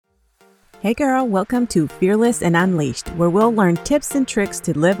Hey girl, welcome to Fearless and Unleashed, where we'll learn tips and tricks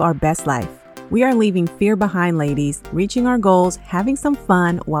to live our best life. We are leaving fear behind, ladies, reaching our goals, having some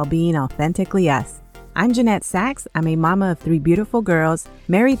fun while being authentically us. I'm Jeanette Sachs. I'm a mama of 3 beautiful girls,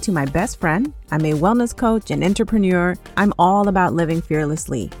 married to my best friend. I'm a wellness coach and entrepreneur. I'm all about living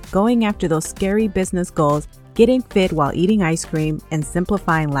fearlessly, going after those scary business goals, getting fit while eating ice cream, and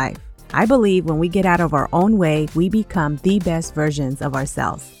simplifying life. I believe when we get out of our own way, we become the best versions of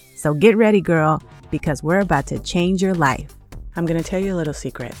ourselves. So get ready, girl, because we're about to change your life. I'm going to tell you a little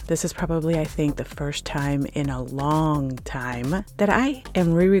secret. This is probably, I think, the first time in a long time that I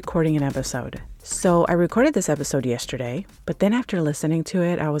am re-recording an episode. So I recorded this episode yesterday, but then after listening to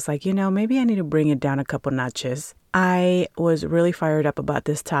it, I was like, maybe I need to bring it down a couple notches. I was really fired up about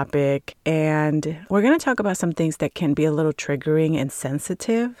this topic, and we're going to talk about some things that can be a little triggering and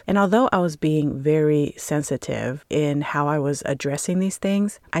sensitive. And although I was being very sensitive in how I was addressing these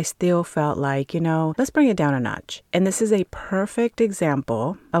things, I still felt like, let's bring it down a notch. And this is a perfect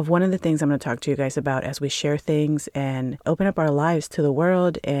example of one of the things I'm going to talk to you guys about as we share things and open up our lives to the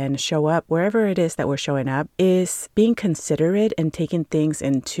world and show up wherever it is that we're showing up, is being considerate and taking things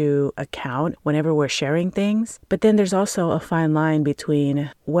into account whenever we're sharing things. But then there's also a fine line between,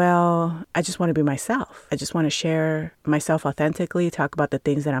 I just want to be myself. I just want to share myself authentically, talk about the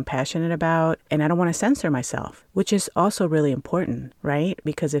things that I'm passionate about, and I don't want to censor myself, which is also really important, right?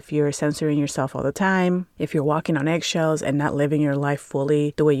 Because if you're censoring yourself all the time, if you're walking on eggshells and not living your life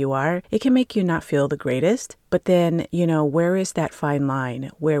fully the way you are, it can make you not feel the greatest. But then, where is that fine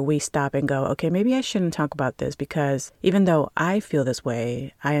line where we stop and go, okay, maybe I shouldn't talk about this because even though I feel this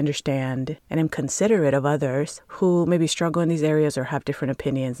way, I understand and am considerate of others who maybe struggle in these areas or have different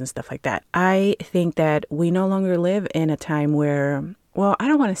opinions and stuff like that. I think that we no longer live in a time where, I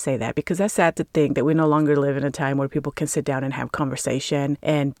don't want to say that because that's sad to think that we no longer live in a time where people can sit down and have conversation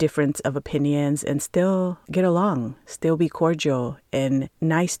and difference of opinions and still get along, still be cordial and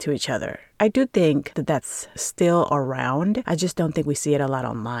nice to each other. I do think that that's still around. I just don't think we see it a lot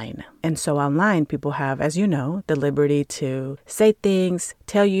online. And so online, people have, as you know, the liberty to say things,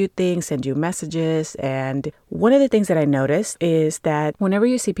 tell you things, send you messages. And one of the things that I noticed is that whenever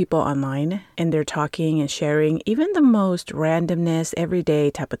you see people online and they're talking and sharing even the most randomness, everyday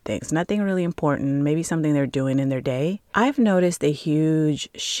type of things, nothing really important, maybe something they're doing in their day, I've noticed a huge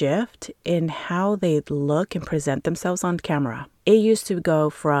shift in how they look and present themselves on camera. It used to go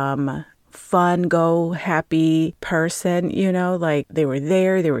from fun, happy person, like they were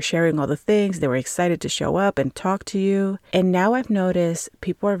there, they were sharing all the things, they were excited to show up and talk to you. And now I've noticed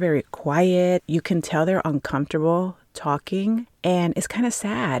people are very quiet. You can tell they're uncomfortable talking. And it's kind of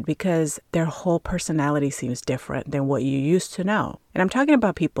sad because their whole personality seems different than what you used to know. And I'm talking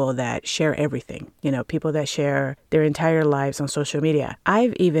about people that share everything, people that share their entire lives on social media.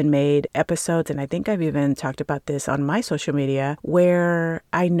 I've even made episodes, and I think I've even talked about this on my social media, where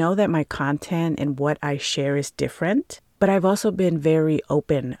I know that my content and what I share is different. But I've also been very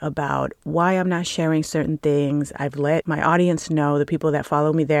open about why I'm not sharing certain things. I've let my audience know, the people that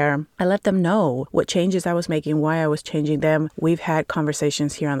follow me there, I let them know what changes I was making, why I was changing them. We've had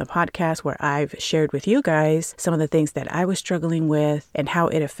conversations here on the podcast where I've shared with you guys some of the things that I was struggling with and how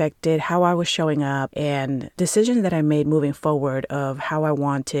it affected how I was showing up and decisions that I made moving forward of how I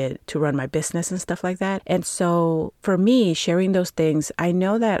wanted to run my business and stuff like that. And so for me, sharing those things, I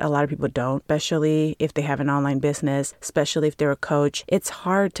know that a lot of people don't, especially if they have an online business, especially if they're a coach. It's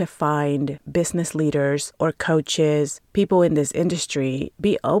hard to find business leaders or coaches, people in this industry,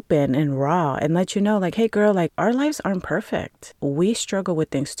 be open and raw and let you know, like, hey girl, like our lives aren't perfect. We struggle with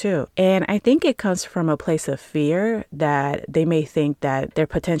things too. And I think it comes from a place of fear that they may think that their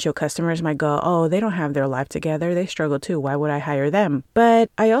potential customers might go, oh, they don't have their life together. They struggle too. Why would I hire them? But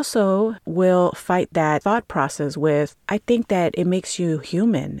I also will fight that thought process with, I think that it makes you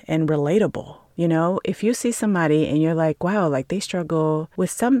human and relatable. If you see somebody and you're like, wow, like they struggle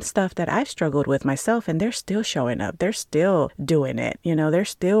with some stuff that I've struggled with myself and they're still showing up. They're still doing it. They're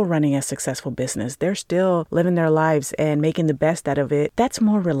still running a successful business. They're still living their lives and making the best out of it. That's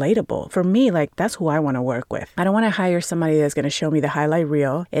more relatable. For me, like that's who I want to work with. I don't want to hire somebody that's going to show me the highlight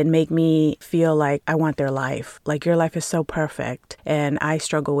reel and make me feel like I want their life. Like your life is so perfect and I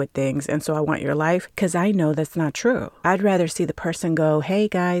struggle with things. And so I want your life because I know that's not true. I'd rather see the person go, hey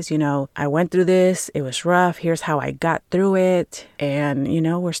guys, I went through this. It was rough. Here's how I got through it. And,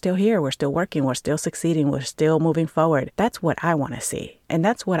 we're still here. We're still working. We're still succeeding. We're still moving forward. That's what I want to see. And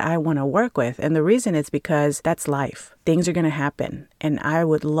that's what I want to work with. And the reason is because that's life. Things are going to happen. And I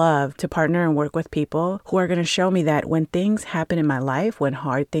would love to partner and work with people who are going to show me that when things happen in my life, when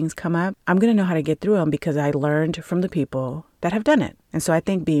hard things come up, I'm going to know how to get through them because I learned from the people that have done it. And so I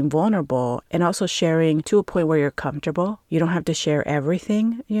think being vulnerable and also sharing to a point where you're comfortable, you don't have to share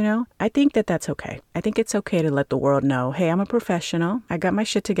everything, I think that that's okay. I think it's okay to let the world know, hey, I'm a professional. I got my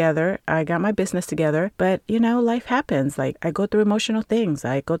shit together. I got my business together. But, life happens. Like I go through emotional things.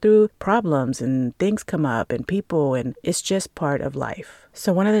 I go through problems and things come up and people, and it's just part of life.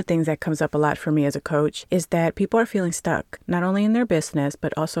 So one of the things that comes up a lot for me as a coach is that people are feeling stuck, not only in their business,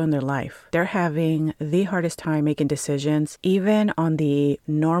 but also in their life. They're having the hardest time making decisions, even on the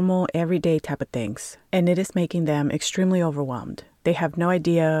normal, everyday type of things. And it is making them extremely overwhelmed. They have no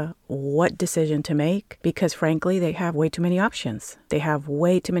idea what decision to make because, frankly, they have way too many options. They have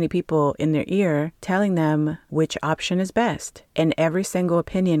way too many people in their ear telling them which option is best. And every single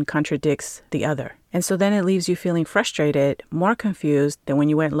opinion contradicts the other. And so then it leaves you feeling frustrated, more confused than when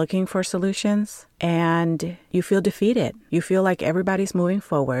you went looking for solutions, and you feel defeated. You feel like everybody's moving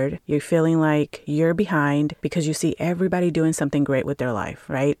forward. You're feeling like you're behind because you see everybody doing something great with their life,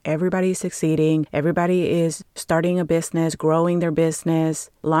 right? Everybody's succeeding. Everybody is starting a business, growing their business,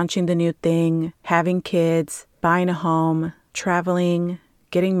 launching the new thing, having kids, buying a home, traveling,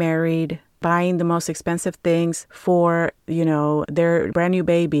 getting married, buying the most expensive things for, their brand new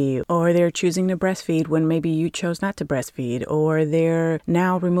baby, or they're choosing to breastfeed when maybe you chose not to breastfeed, or they're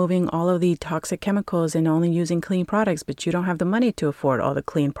now removing all of the toxic chemicals and only using clean products, but you don't have the money to afford all the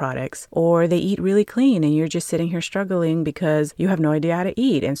clean products, or they eat really clean and you're just sitting here struggling because you have no idea how to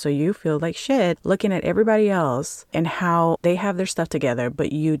eat. And so you feel like shit looking at everybody else and how they have their stuff together,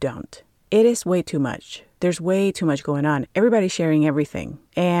 but you don't. It is way too much. There's way too much going on. Everybody's sharing everything.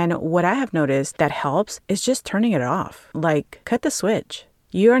 And what I have noticed that helps is just turning it off. Like, cut the switch.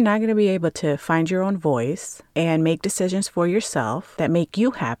 You are not going to be able to find your own voice and make decisions for yourself that make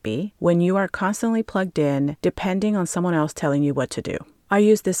you happy when you are constantly plugged in, depending on someone else telling you what to do. I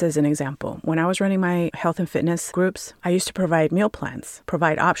use this as an example. When I was running my health and fitness groups, I used to provide meal plans,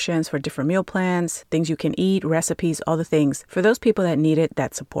 provide options for different meal plans, things you can eat, recipes, all the things for those people that needed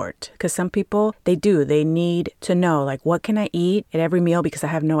that support. Because some people, they need to know, like, what can I eat at every meal because I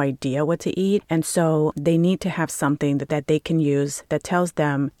have no idea what to eat. And so they need to have something that they can use that tells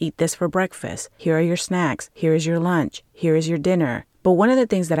them, eat this for breakfast. Here are your snacks. Here is your lunch. Here is your dinner. But one of the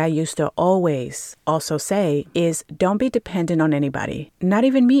things that I used to always also say is don't be dependent on anybody, not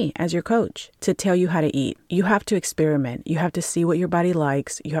even me as your coach, to tell you how to eat. You have to experiment. You have to see what your body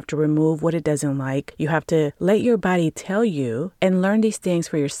likes. You have to remove what it doesn't like. You have to let your body tell you and learn these things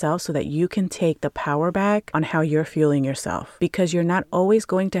for yourself so that you can take the power back on how you're fueling yourself, because you're not always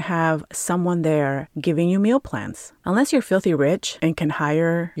going to have someone there giving you meal plans. Unless you're filthy rich and can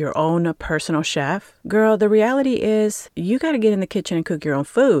hire your own personal chef, girl, the reality is you got to get in the kitchen and cook your own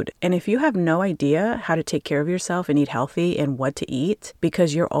food. And if you have no idea how to take care of yourself and eat healthy and what to eat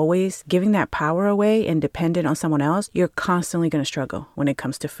because you're always giving that power away and dependent on someone else, you're constantly going to struggle when it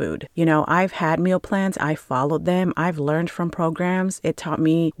comes to food. I've had meal plans. I followed them. I've learned from programs. It taught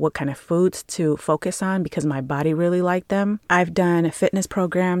me what kind of foods to focus on because my body really liked them. I've done fitness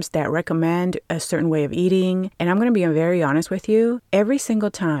programs that recommend a certain way of eating. And I'm going to be very honest with you, every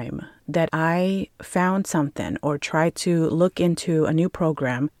single time that I found something or tried to look into a new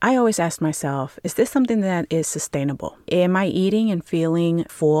program, I always asked myself, is this something that is sustainable? Am I eating and feeling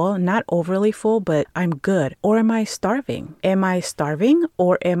full? Not overly full, but I'm good. Or am I starving? Am I starving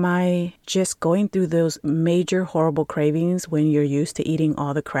or am I just going through those major horrible cravings when you're used to eating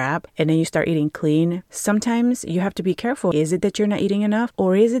all the crap and then you start eating clean? Sometimes you have to be careful. Is it that you're not eating enough,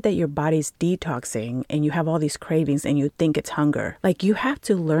 or is it that your body's detoxing and you have all these cravings and you think it's hunger? Like, you have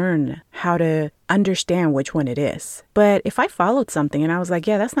to learn how to understand which one it is. But if I followed something and I was like,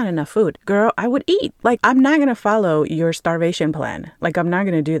 yeah, that's not enough food, girl, I would eat. Like, I'm not going to follow your starvation plan. Like, I'm not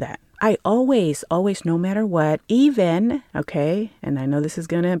going to do that. I always, no matter what, even, okay, and I know this is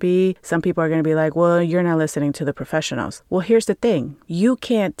going to be, some people are going to be like, well, you're not listening to the professionals. Well, here's the thing. You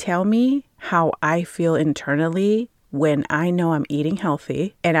can't tell me how I feel internally when I know I'm eating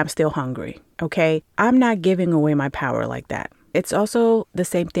healthy and I'm still hungry, okay? I'm not giving away my power like that. It's also the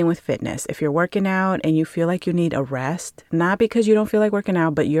same thing with fitness. If you're working out and you feel like you need a rest, not because you don't feel like working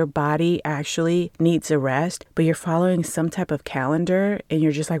out, but your body actually needs a rest, but you're following some type of calendar and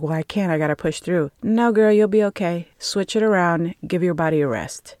you're just like, well, I got to push through. No, girl, you'll be okay. Switch it around. Give your body a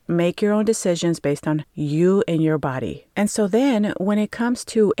rest. Make your own decisions based on you and your body. And so then when it comes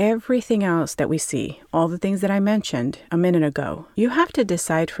to everything else that we see, all the things that I mentioned a minute ago, you have to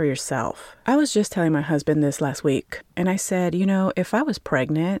decide for yourself. I was just telling my husband this last week, and I said, if I was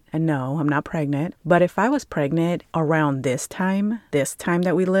pregnant, and no, I'm not pregnant, but if I was pregnant around this time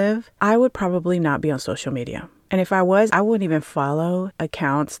that we live, I would probably not be on social media. And if I was, I wouldn't even follow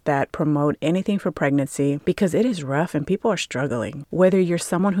accounts that promote anything for pregnancy because it is rough and people are struggling. Whether you're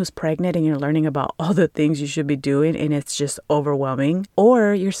someone who's pregnant and you're learning about all the things you should be doing and it's just overwhelming,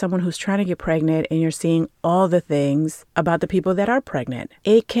 or you're someone who's trying to get pregnant and you're seeing all the things about the people that are pregnant,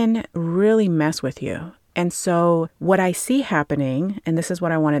 it can really mess with you. And so what I see happening, and this is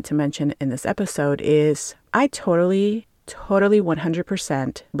what I wanted to mention in this episode, is I totally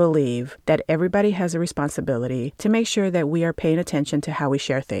 100% believe that everybody has a responsibility to make sure that we are paying attention to how we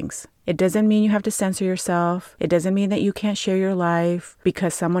share things. It doesn't mean you have to censor yourself. It doesn't mean that you can't share your life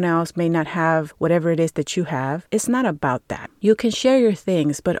because someone else may not have whatever it is that you have. It's not about that. You can share your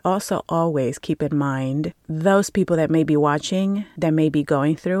things, but also always keep in mind those people that may be watching, that may be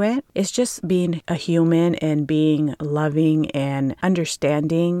going through it. It's just being a human and being loving and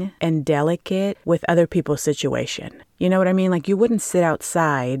understanding and delicate with other people's situation. You know what I mean? Like you wouldn't sit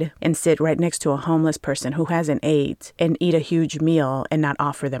outside and sit right next to a homeless person who hasn't ate and eat a huge meal and not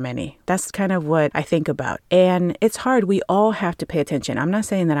offer them any. That's kind of what I think about. And it's hard. We all have to pay attention. I'm not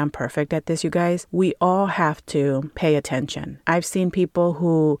saying that I'm perfect at this, you guys. We all have to pay attention. I've seen people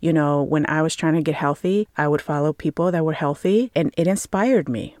who, when I was trying to get healthy, I would follow people that were healthy and it inspired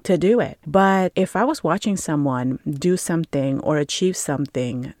me to do it. But if I was watching someone do something or achieve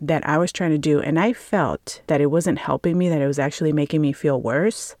something that I was trying to do and I felt that it wasn't helping me, that it was actually making me feel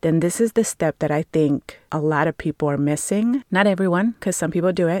worse, then this is the step that I think a lot of people are missing. Not everyone, because some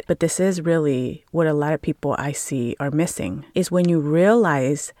people do it, but this is really what a lot of people I see are missing, is when you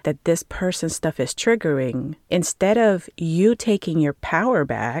realize that this person's stuff is triggering, instead of you taking your power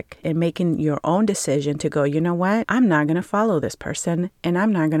back and making your own decision to go, you know what, I'm not going to follow this person and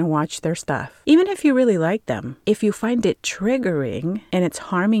I'm not going to watch their stuff. Even if you really like them, if you find it triggering and it's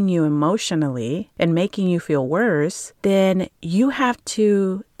harming you emotionally and making you feel worse, then you have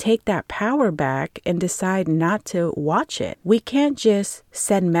to take that power back and decide not to watch it. We can't just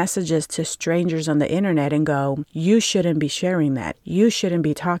send messages to strangers on the internet and go, you shouldn't be sharing that. You shouldn't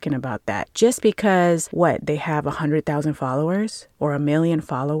be talking about that. Just because, they have 100,000 followers or 1 million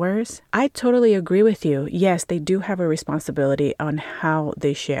followers? I totally agree with you. Yes, they do have a responsibility on how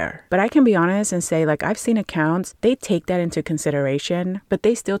they share. But I can be honest and say, I've seen accounts, they take that into consideration, but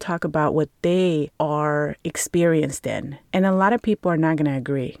they still talk about what they are experienced in. And a lot of people are not going to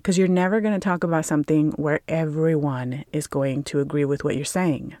agree, because you're never going to talk about something where everyone is going to agree with what you're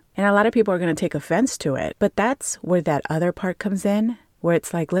saying. And a lot of people are going to take offense to it. But that's where that other part comes in, where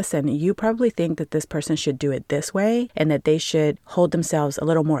it's like, listen, you probably think that this person should do it this way and that they should hold themselves a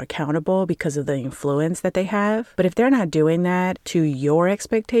little more accountable because of the influence that they have. But if they're not doing that to your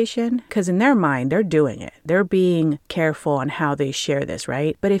expectation, because in their mind, they're doing it. They're being careful on how they share this,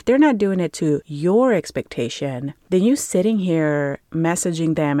 right? But if they're not doing it to your expectation, then you sitting here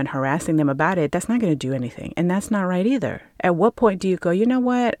messaging them and harassing them about it, that's not going to do anything. And that's not right either. At what point do you go, you know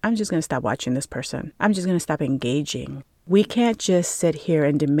what? I'm just going to stop watching this person. I'm just going to stop engaging. We can't just sit here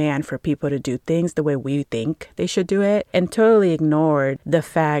and demand for people to do things the way we think they should do it and totally ignore the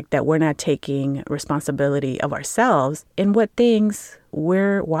fact that we're not taking responsibility of ourselves in what things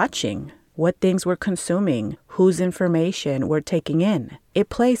we're watching, what things we're consuming, whose information we're taking in. It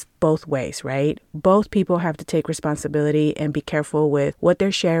plays both ways, right? Both people have to take responsibility and be careful with what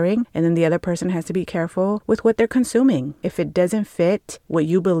they're sharing, and then the other person has to be careful with what they're consuming. If it doesn't fit what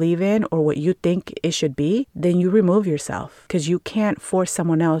you believe in or what you think it should be, then you remove yourself, because you can't force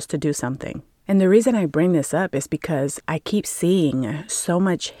someone else to do something. And the reason I bring this up is because I keep seeing so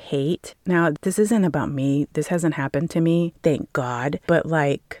much hate. Now, this isn't about me. This hasn't happened to me, thank God. But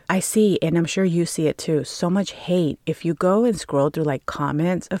I see, and I'm sure you see it too, so much hate. If you go and scroll through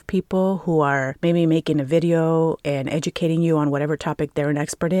comments of people who are maybe making a video and educating you on whatever topic they're an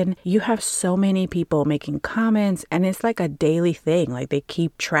expert in, you have so many people making comments, and it's like a daily thing. They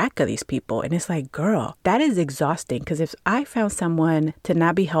keep track of these people. And it's like, girl, that is exhausting, because if I found someone to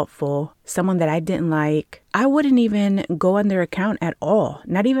not be helpful, someone that I didn't like, I wouldn't even go on their account at all,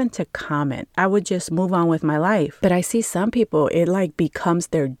 not even to comment. I would just move on with my life. But I see some people, it becomes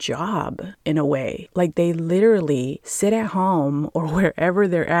their job in a way. They literally sit at home or wherever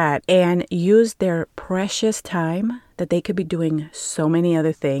they're at and use their precious time that they could be doing so many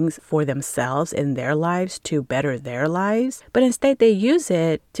other things for themselves in their lives to better their lives. But instead they use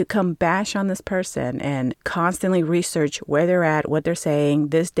it to come bash on this person and constantly research where they're at, what they're saying.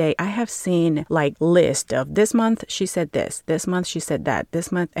 This day, I have seen list of this month she said this month she said that,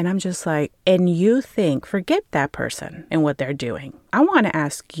 this month. And I'm just and you think, forget that person and what they're doing. I want to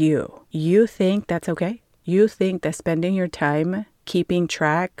ask you think that's okay? You think that spending your time keeping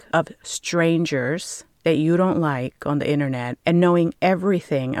track of strangers that you don't like on the internet and knowing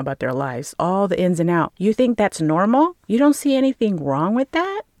everything about their lives, all the ins and outs, you think that's normal? You don't see anything wrong with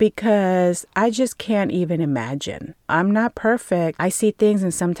that? Because I just can't even imagine. I'm not perfect. I see things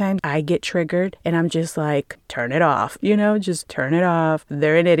and sometimes I get triggered and I'm just like, turn it off, just turn it off.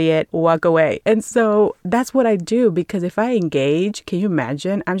 They're an idiot, walk away. And so that's what I do, because if I engage, can you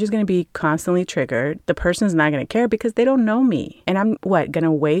imagine? I'm just going to be constantly triggered. The person's not going to care because they don't know me. And I'm going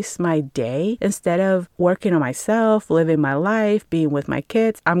to waste my day instead of working on myself, living my life, being with my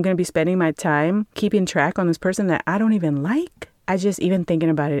kids. I'm going to be spending my time keeping track on this person that I don't even like. Even thinking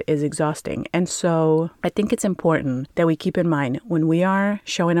about it is exhausting. And so I think it's important that we keep in mind when we are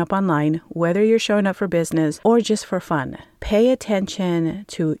showing up online, whether you're showing up for business or just for fun, pay attention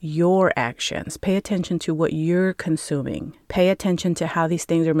to your actions. Pay attention to what you're consuming. Pay attention to how these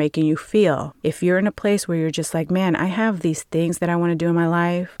things are making you feel. If you're in a place where you're just like, man, I have these things that I want to do in my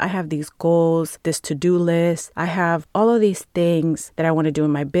life. I have these goals, this to-do list. I have all of these things that I want to do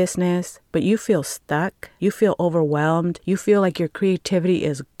in my business, but you feel stuck. You feel overwhelmed. You feel like your creativity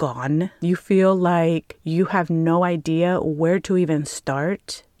is gone. You feel like you have no idea where to even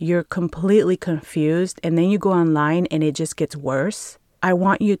start. You're completely confused, and then you go online and it just gets worse. I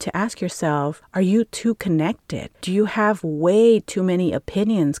want you to ask yourself, are you too connected? Do you have way too many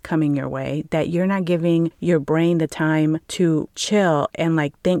opinions coming your way that you're not giving your brain the time to chill and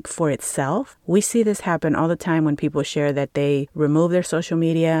think for itself? We see this happen all the time when people share that they remove their social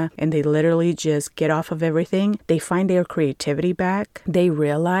media and they literally just get off of everything. They find their creativity back. They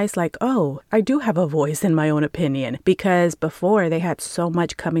realize oh, I do have a voice in my own opinion, because before they had so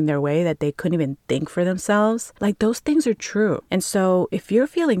much coming their way that they couldn't even think for themselves. Those things are true. And so if you're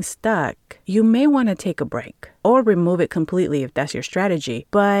feeling stuck, you may want to take a break or remove it completely if that's your strategy.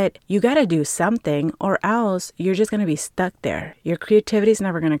 But you got to do something, or else you're just going to be stuck there. Your creativity is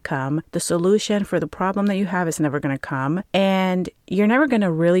never going to come. The solution for the problem that you have is never going to come. And you're never going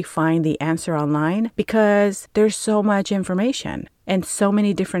to really find the answer online because there's so much information and so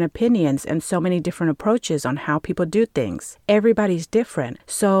many different opinions and so many different approaches on how people do things. Everybody's different.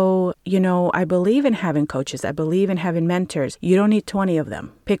 So, I believe in having coaches. I believe in having mentors. You don't need 20 of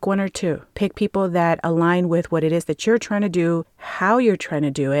them. Pick one or two. Pick people that align with what it is that you're trying to do, how you're trying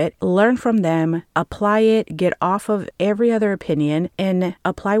to do it. Learn from them, apply it, get off of every other opinion and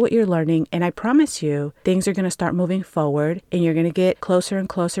apply what you're learning. And I promise you, things are going to start moving forward and you're going to get closer and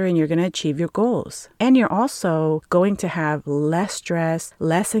closer and you're going to achieve your goals. And you're also going to have less stress,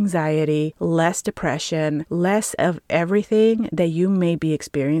 less anxiety, less depression, less of everything that you may be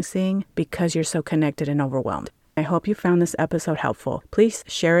experiencing because you're so connected and overwhelmed. I hope you found this episode helpful. Please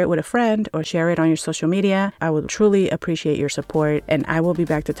share it with a friend or share it on your social media. I would truly appreciate your support, and I will be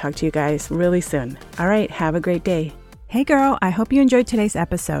back to talk to you guys really soon. All right, have a great day. Hey girl, I hope you enjoyed today's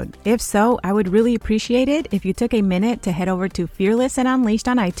episode. If so, I would really appreciate it if you took a minute to head over to Fearless and Unleashed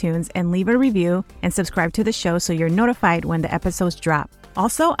on iTunes and leave a review and subscribe to the show so you're notified when the episodes drop.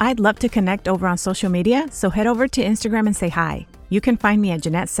 Also, I'd love to connect over on social media, so head over to Instagram and say hi. You can find me at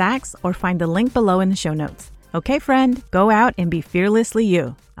Jeanette Sachs or find the link below in the show notes. Okay, friend, go out and be fearlessly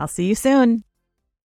you. I'll see you soon.